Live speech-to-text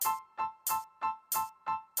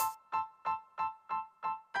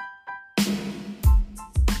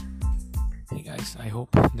guys, I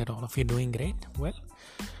hope that all of you are doing great. Well,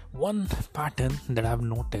 one pattern that I've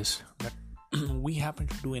noticed that we happen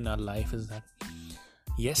to do in our life is that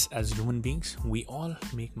yes, as human beings, we all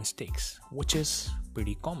make mistakes, which is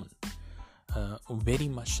pretty common. Very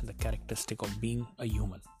much the characteristic of being a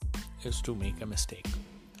human is to make a mistake.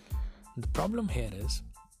 The problem here is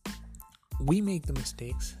we make the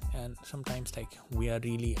mistakes, and sometimes we are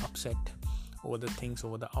really upset over the things,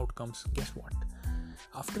 over the outcomes. Guess what?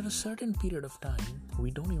 After a certain period of time,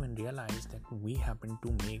 we don't even realize that we happen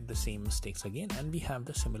to make the same mistakes again, and we have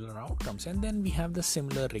the similar outcomes, and then we have the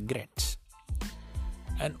similar regrets.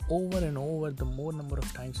 And over, the more number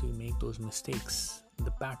of times we make those mistakes,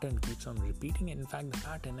 the pattern keeps on repeating. And in fact, the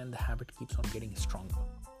pattern and the habit keeps on getting stronger.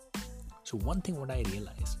 So one thing what I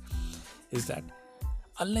realize is that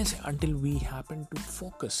until we happen to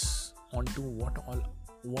focus onto what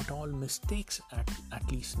all mistakes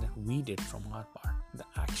at least that we did from our part, the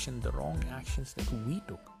wrong actions that we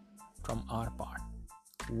took from our part,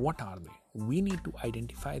 what are they? We need to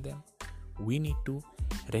identify them. We need to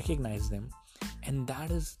recognize them. And that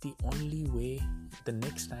is the only way the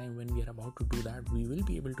next time when we are about to do that, we will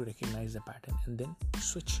be able to recognize the pattern and then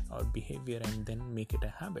switch our behavior and then make it a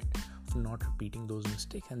habit of not repeating those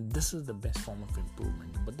mistakes. And this is the best form of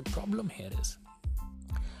improvement. But the problem here is,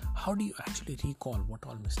 how do you actually recall what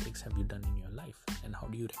all mistakes have you done in your life and how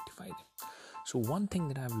do you rectify them? So one thing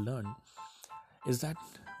that I've learned is that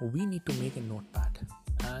we need to make a notepad,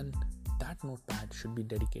 and that notepad should be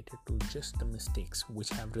dedicated to just the mistakes which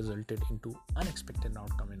have resulted into unexpected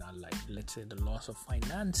outcome in our life. Let's say the loss of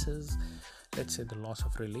finances, let's say the loss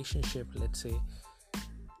of relationship, let's say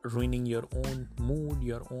ruining your own mood,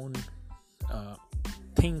 your own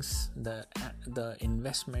things, the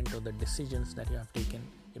investment or the decisions that you have taken.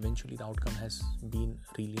 Eventually the outcome has been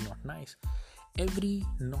really not nice. Every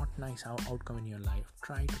not nice outcome in your life,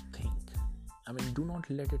 try to think. Do not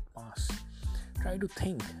let it pass. Try to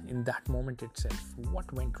think in that moment itself, what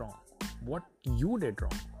went wrong, what you did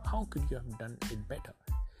wrong, how could you have done it better.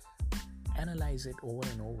 Analyze it over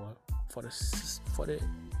and over for a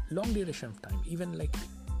long duration of time, even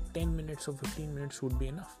 10 minutes or 15 minutes would be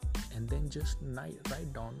enough. And then just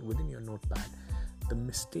write down within your notepad the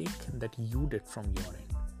mistake that you did from your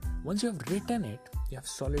end. Once you have written it, you have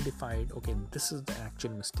solidified, okay, this is the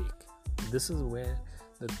actual mistake. This is where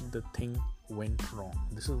the thing went wrong.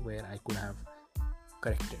 This is where I could have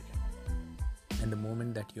corrected it. And the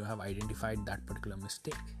moment that you have identified that particular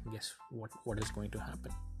mistake, guess what is going to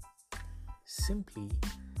happen? Simply,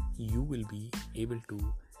 you will be able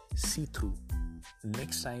to see through.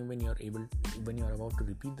 Next time when you're about to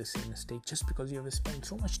repeat the same mistake, just because you have spent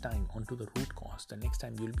so much time onto the root cause, the next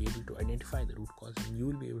time you'll be able to identify the root cause and you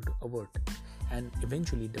will be able to avert and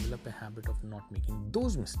eventually develop a habit of not making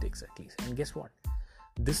those mistakes at least. And guess what?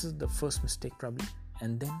 This is the first mistake probably,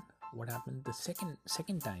 and then what happened the second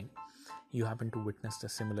time you happen to witness the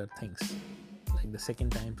similar things. Like the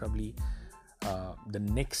second time probably the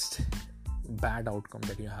next bad outcome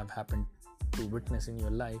that you have happened to witness in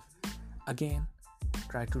your life, again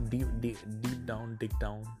try to dig down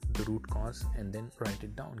the root cause and then write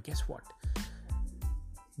it down. Guess what?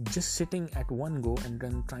 Just sitting at one go and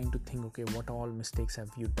then trying to think, okay, what all mistakes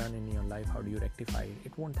have you done in your life, how do you rectify it?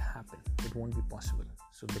 It won't happen. It won't be possible.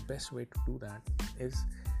 So the best way to do that is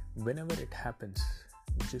whenever it happens,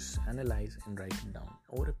 just analyze and write it down.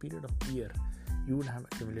 Over a period of year, you would have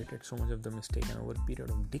accumulated so much of the mistake, and over a period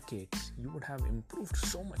of decades, you would have improved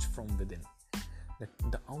so much from within. That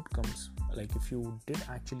the outcomes, if you did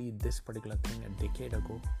actually this particular thing a decade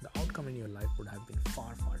ago, the outcome in your life would have been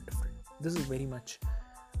far, far different. This is very much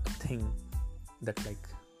a thing that the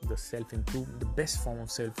best form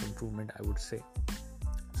of self-improvement, I would say.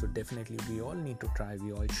 So definitely we all need to try,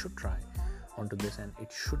 we all should try onto this, and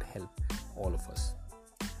it should help all of us.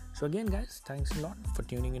 So again guys, thanks a lot for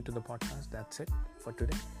tuning into the podcast. That's it for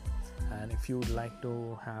today. And if you would like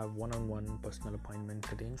to have one-on-one personal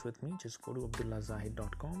appointment arranged with me, just go to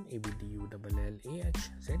abdullahzahid.com,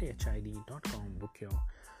 abdullahzahid.com, book your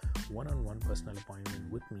one-on-one personal appointment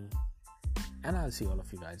with me, and I'll see all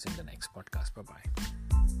of you guys in the next podcast. Bye-bye.